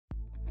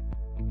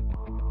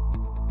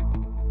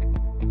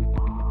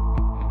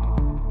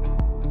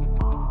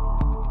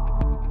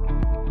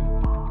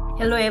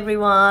Hello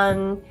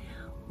everyone!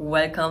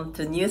 Welcome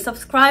to new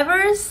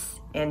subscribers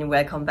and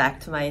welcome back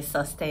to my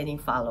sustaining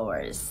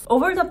followers.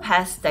 Over the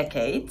past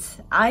decade,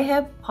 I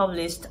have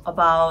published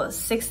about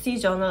 60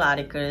 journal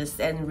articles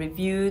and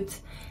reviewed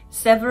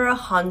several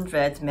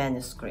hundred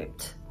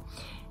manuscripts.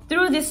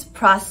 Through this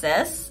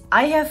process,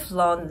 I have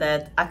learned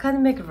that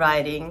academic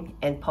writing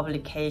and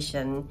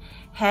publication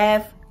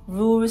have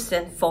rules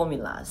and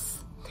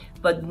formulas.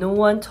 But no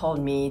one told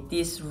me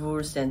these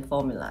rules and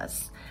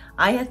formulas.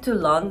 I had to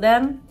learn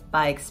them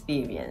by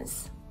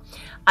experience.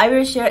 I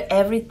will share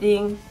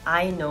everything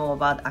I know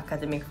about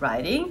academic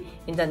writing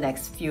in the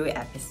next few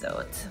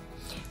episodes.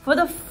 For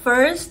the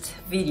first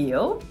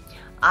video,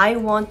 I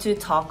want to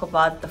talk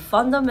about the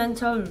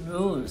fundamental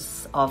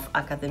rules of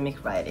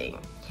academic writing.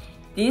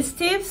 These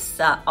tips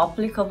are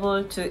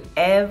applicable to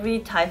every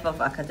type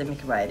of academic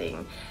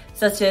writing,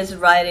 such as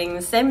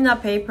writing seminar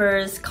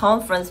papers,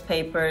 conference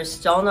papers,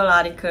 journal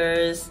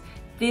articles,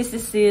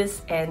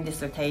 theses, and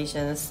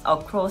dissertations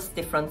across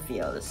different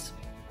fields.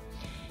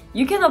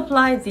 You can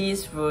apply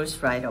these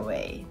rules right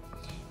away.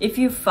 If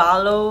you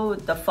follow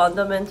the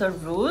fundamental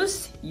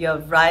rules, your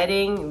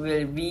writing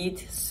will read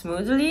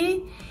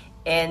smoothly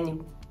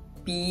and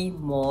be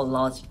more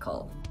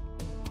logical.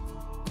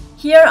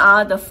 Here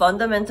are the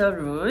fundamental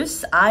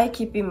rules I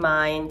keep in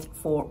mind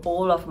for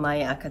all of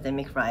my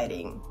academic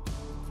writing.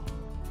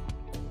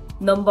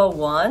 Number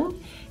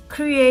 1,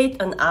 create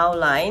an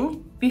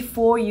outline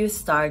before you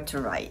start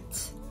to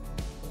write.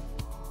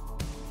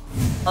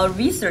 A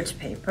research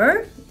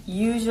paper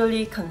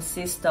usually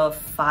consists of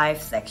 5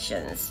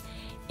 sections: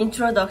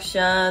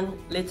 introduction,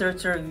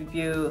 literature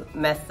review,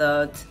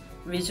 method,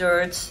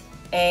 results,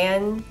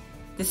 and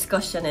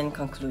discussion and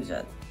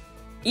conclusion.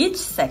 Each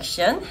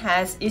section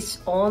has its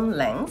own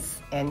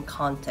length and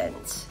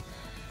content.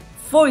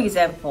 For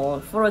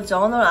example, for a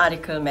journal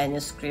article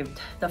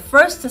manuscript, the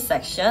first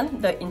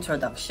section, the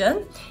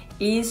introduction,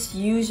 is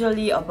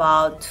usually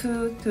about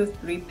 2 to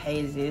 3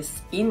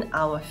 pages in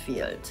our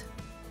field.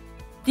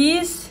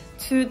 These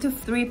 2 to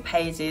 3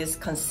 pages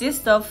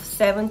consist of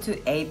 7 to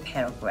 8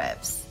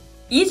 paragraphs.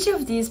 Each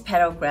of these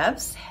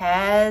paragraphs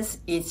has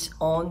its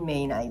own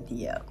main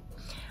idea.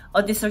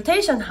 A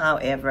dissertation,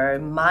 however,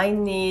 might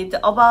need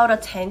about a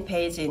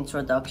 10-page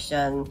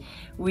introduction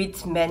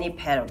with many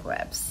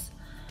paragraphs.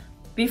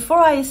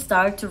 Before I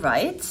start to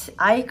write,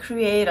 I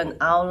create an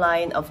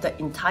outline of the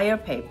entire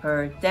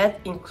paper that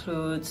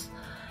includes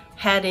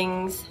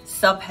headings,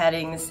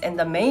 subheadings, and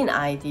the main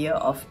idea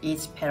of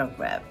each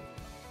paragraph.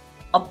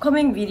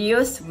 Upcoming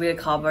videos will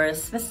cover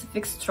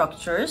specific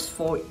structures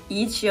for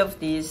each of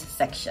these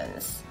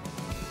sections.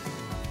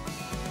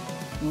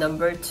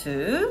 Number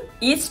 2,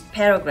 each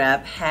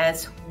paragraph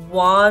has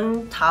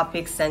one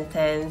topic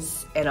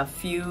sentence and a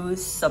few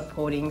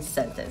supporting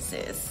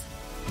sentences.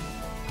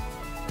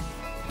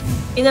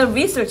 In a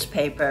research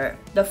paper,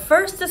 the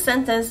first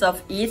sentence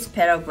of each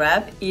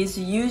paragraph is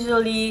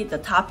usually the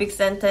topic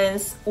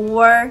sentence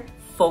or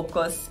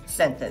focus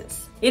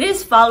sentence. It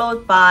is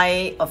followed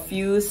by a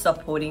few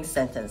supporting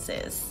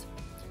sentences.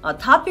 A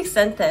topic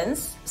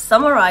sentence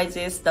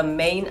summarizes the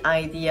main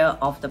idea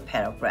of the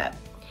paragraph.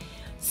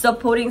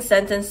 Supporting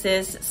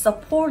sentences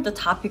support the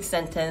topic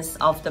sentence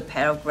of the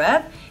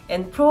paragraph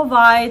and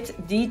provide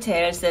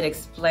details that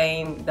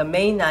explain the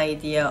main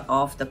idea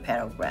of the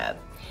paragraph,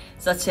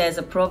 such as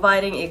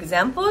providing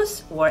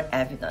examples or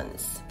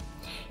evidence.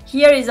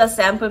 Here is a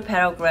sample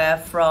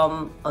paragraph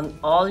from an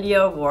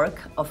earlier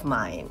work of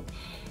mine.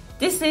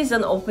 This is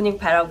an opening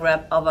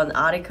paragraph of an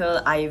article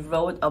I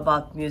wrote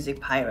about music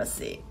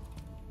piracy.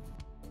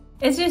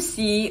 As you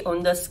see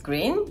on the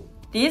screen,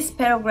 this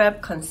paragraph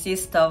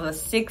consists of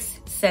 6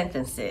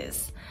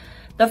 sentences.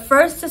 The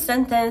first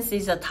sentence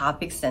is a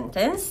topic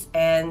sentence,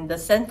 and the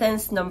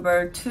sentence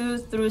number 2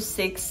 through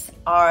 6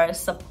 are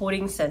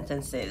supporting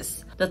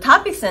sentences. The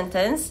topic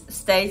sentence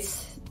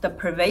states the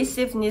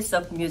pervasiveness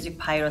of music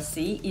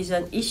piracy is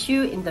an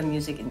issue in the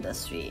music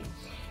industry.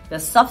 The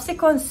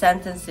subsequent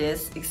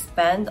sentences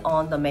expand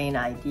on the main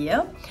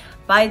idea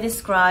by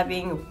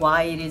describing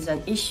why it is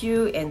an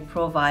issue and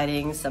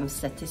providing some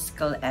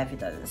statistical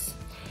evidence.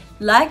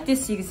 Like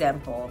this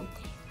example,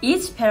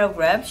 each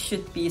paragraph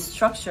should be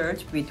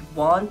structured with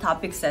one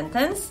topic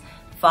sentence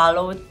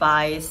followed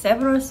by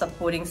several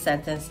supporting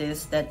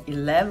sentences that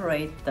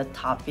elaborate the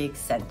topic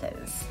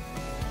sentence.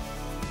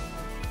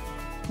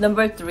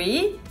 Number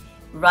 3,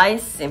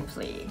 write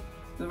simply.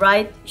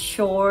 Write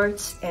short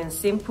and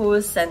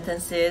simple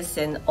sentences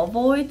and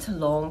avoid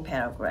long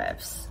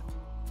paragraphs.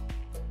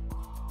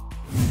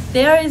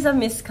 There is a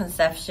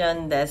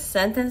misconception that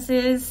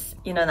sentences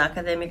in an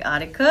academic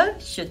article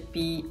should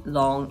be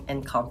long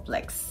and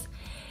complex.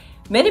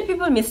 Many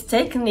people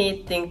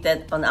mistakenly think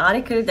that an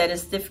article that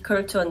is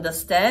difficult to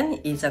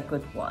understand is a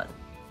good one.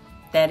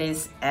 That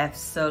is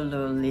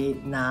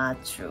absolutely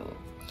not true.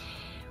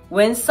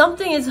 When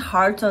something is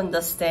hard to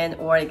understand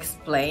or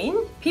explain,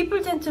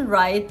 people tend to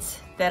write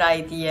that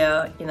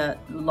idea in a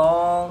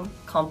long,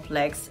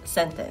 complex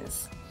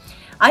sentence.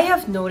 I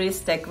have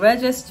noticed that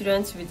graduate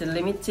students with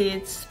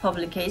limited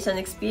publication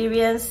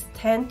experience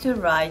tend to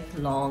write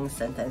long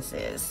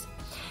sentences.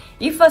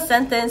 If a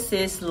sentence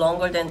is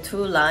longer than 2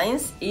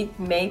 lines, it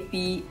may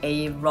be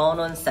a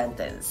run-on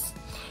sentence.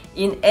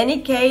 In any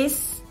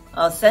case,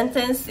 a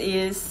sentence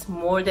is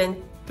more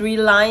than 3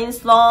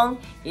 lines long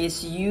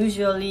is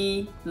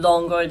usually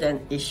longer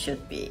than it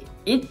should be.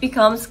 It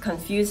becomes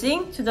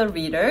confusing to the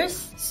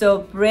readers, so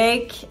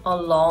break a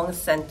long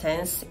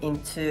sentence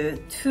into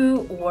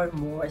 2 or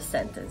more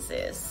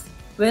sentences.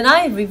 When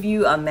I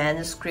review a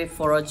manuscript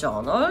for a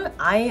journal,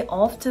 I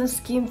often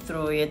skim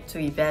through it to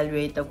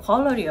evaluate the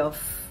quality of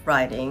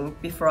writing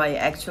before I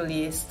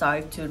actually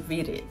start to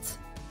read it.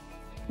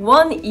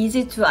 One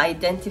easy to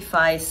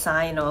identify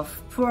sign of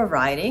poor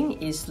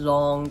writing is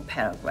long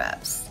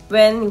paragraphs.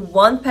 When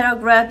one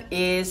paragraph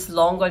is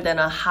longer than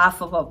a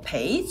half of a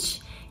page,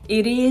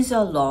 it is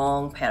a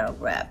long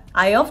paragraph.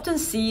 I often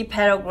see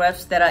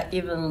paragraphs that are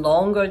even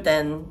longer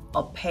than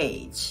a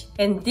page.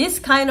 And this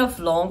kind of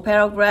long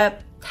paragraph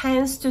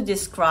tends to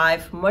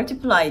describe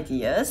multiple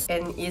ideas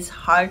and is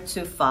hard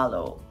to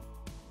follow.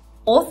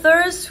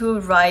 Authors who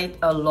write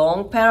a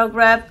long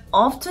paragraph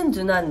often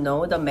do not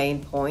know the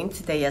main point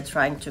they are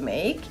trying to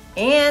make,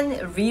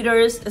 and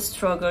readers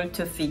struggle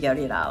to figure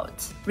it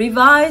out.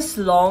 Revise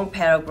long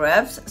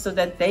paragraphs so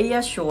that they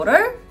are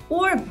shorter,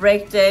 or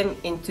break them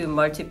into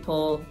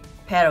multiple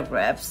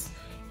paragraphs,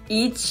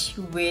 each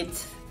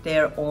with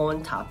their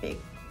own topic.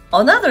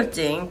 Another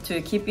thing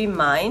to keep in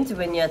mind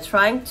when you're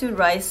trying to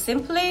write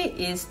simply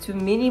is to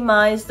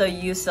minimize the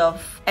use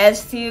of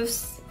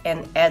adjectives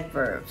and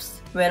adverbs.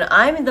 When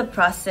I'm in the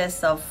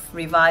process of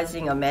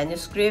revising a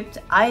manuscript,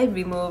 I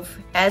remove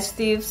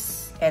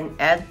adjectives and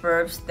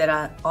adverbs that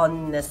are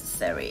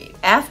unnecessary.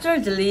 After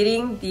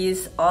deleting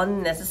these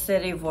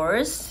unnecessary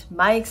words,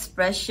 my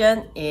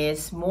expression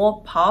is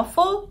more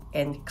powerful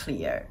and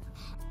clear.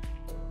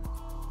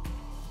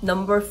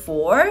 Number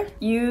 4,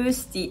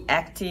 use the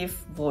active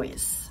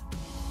voice.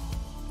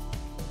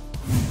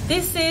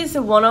 This is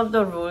one of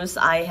the rules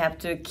I have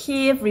to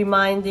keep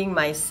reminding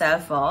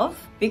myself of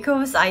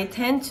because I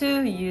tend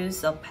to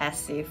use a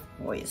passive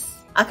voice.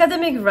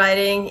 Academic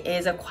writing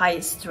is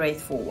quite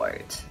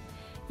straightforward.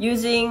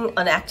 Using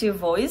an active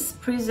voice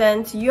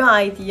presents your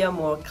idea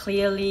more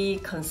clearly,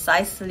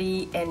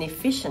 concisely, and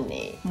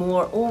efficiently.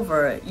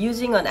 Moreover,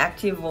 using an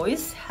active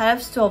voice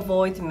helps to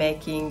avoid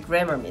making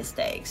grammar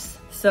mistakes.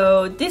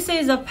 So this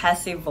is a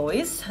passive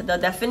voice. The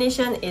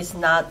definition is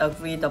not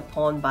agreed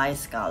upon by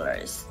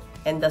scholars.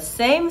 And the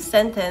same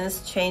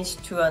sentence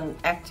changed to an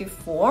active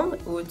form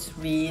would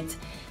read,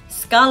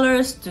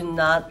 scholars do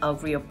not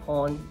agree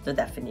upon the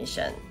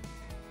definition.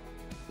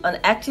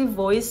 An active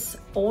voice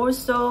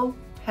also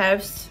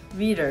helps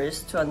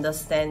readers to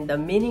understand the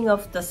meaning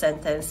of the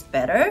sentence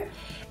better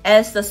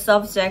as the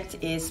subject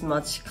is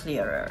much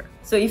clearer.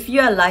 So if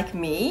you are like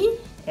me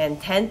and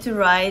tend to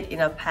write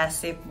in a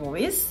passive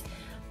voice,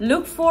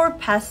 look for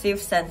passive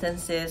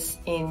sentences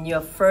in your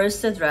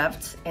first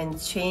draft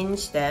and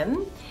change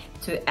them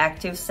to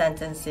active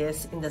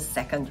sentences in the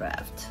second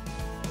draft.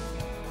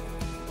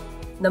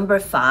 Number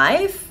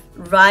 5,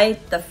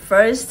 write the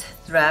first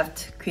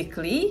draft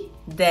quickly,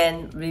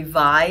 then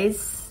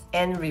revise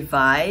and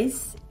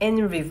revise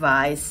and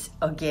revise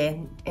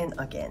again and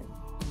again.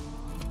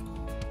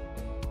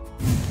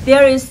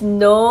 There is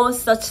no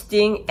such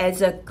thing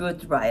as a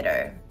good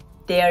writer.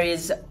 There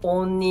is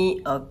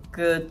only a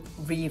good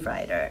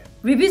rewriter.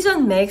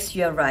 Revision makes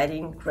your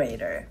writing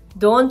greater.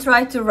 Don't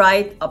try to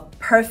write a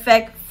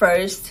perfect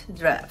first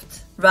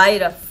draft.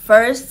 Write a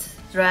first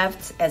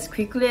draft as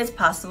quickly as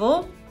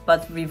possible,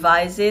 but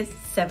revise it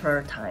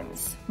several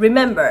times.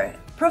 Remember,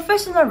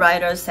 professional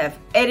writers have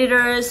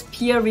editors,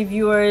 peer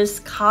reviewers,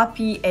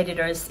 copy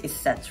editors,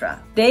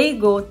 etc. They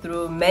go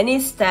through many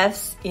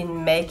steps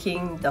in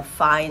making the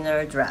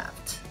final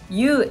draft.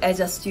 You as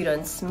a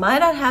student might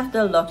not have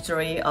the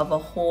luxury of a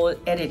whole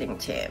editing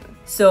team.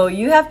 So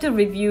you have to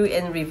review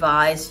and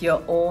revise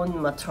your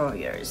own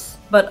materials.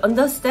 But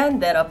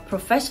understand that a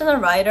professional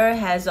writer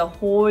has a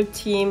whole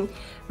team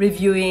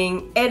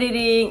reviewing,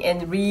 editing,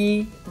 and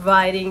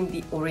rewriting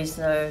the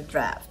original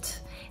draft.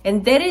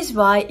 And that is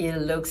why it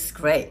looks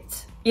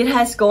great. It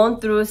has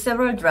gone through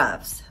several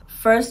drafts.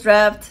 First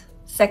draft,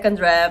 second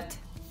draft,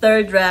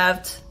 third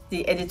draft,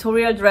 the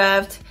editorial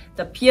draft,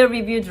 the peer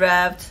review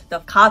draft, the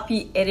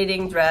copy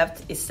editing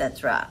draft,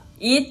 etc.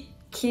 It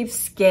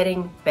keeps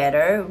getting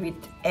better with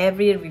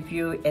every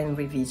review and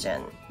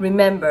revision.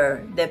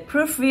 Remember that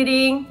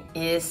proofreading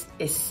is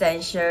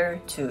essential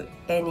to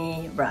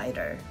any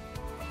writer.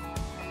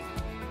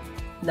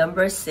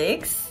 Number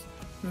 6,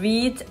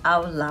 read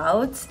out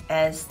loud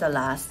as the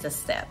last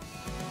step.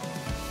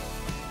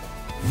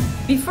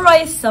 Before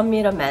I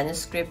submit a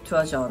manuscript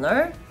to a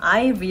journal,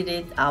 I read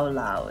it out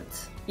loud.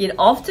 It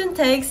often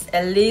takes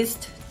at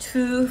least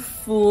 2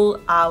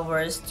 full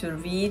hours to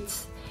read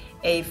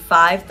a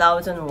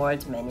 5,000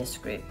 word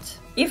manuscript.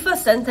 If a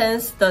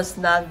sentence does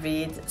not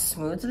read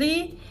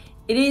smoothly,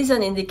 it is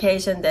an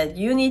indication that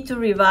you need to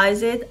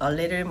revise it a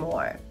little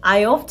more.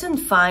 I often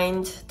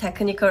find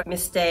technical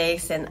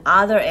mistakes and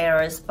other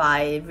errors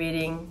by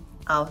reading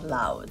out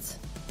loud.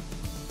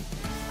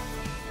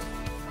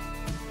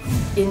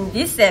 In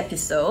this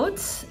episode,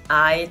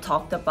 I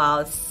talked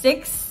about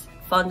 6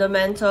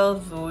 fundamental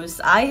rules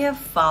I have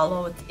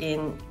followed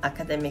in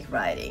academic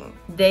writing.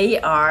 They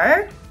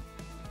are: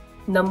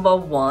 number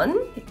 1,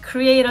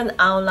 create an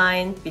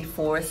outline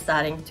before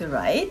starting to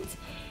write.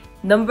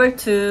 Number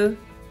 2,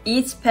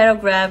 each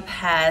paragraph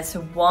has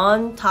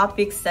one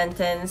topic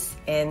sentence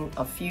and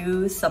a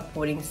few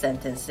supporting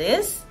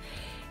sentences.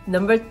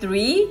 Number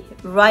 3,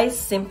 write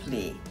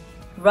simply.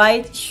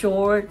 Write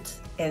short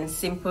and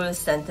simple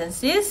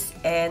sentences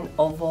and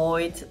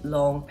avoid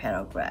long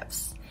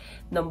paragraphs.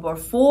 Number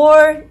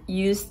 4,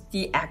 use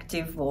the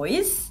active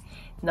voice.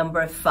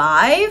 Number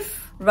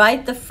 5,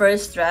 write the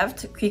first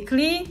draft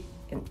quickly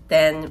and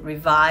then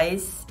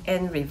revise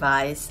and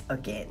revise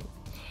again.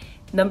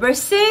 Number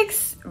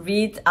 6,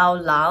 read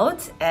out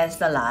loud as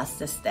the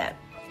last step.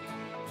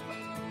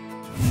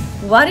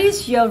 What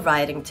is your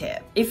writing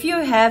tip? If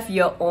you have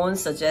your own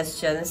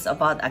suggestions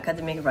about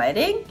academic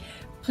writing,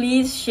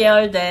 please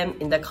share them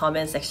in the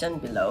comment section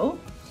below.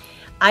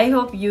 I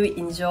hope you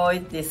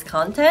enjoyed this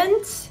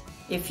content.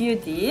 If you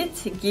did,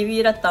 give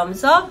it a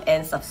thumbs up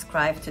and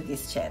subscribe to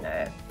this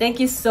channel. Thank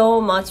you so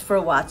much for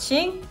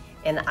watching,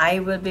 and I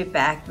will be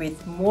back with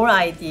more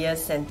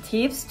ideas and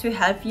tips to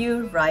help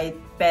you write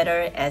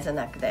better as an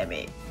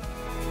academic.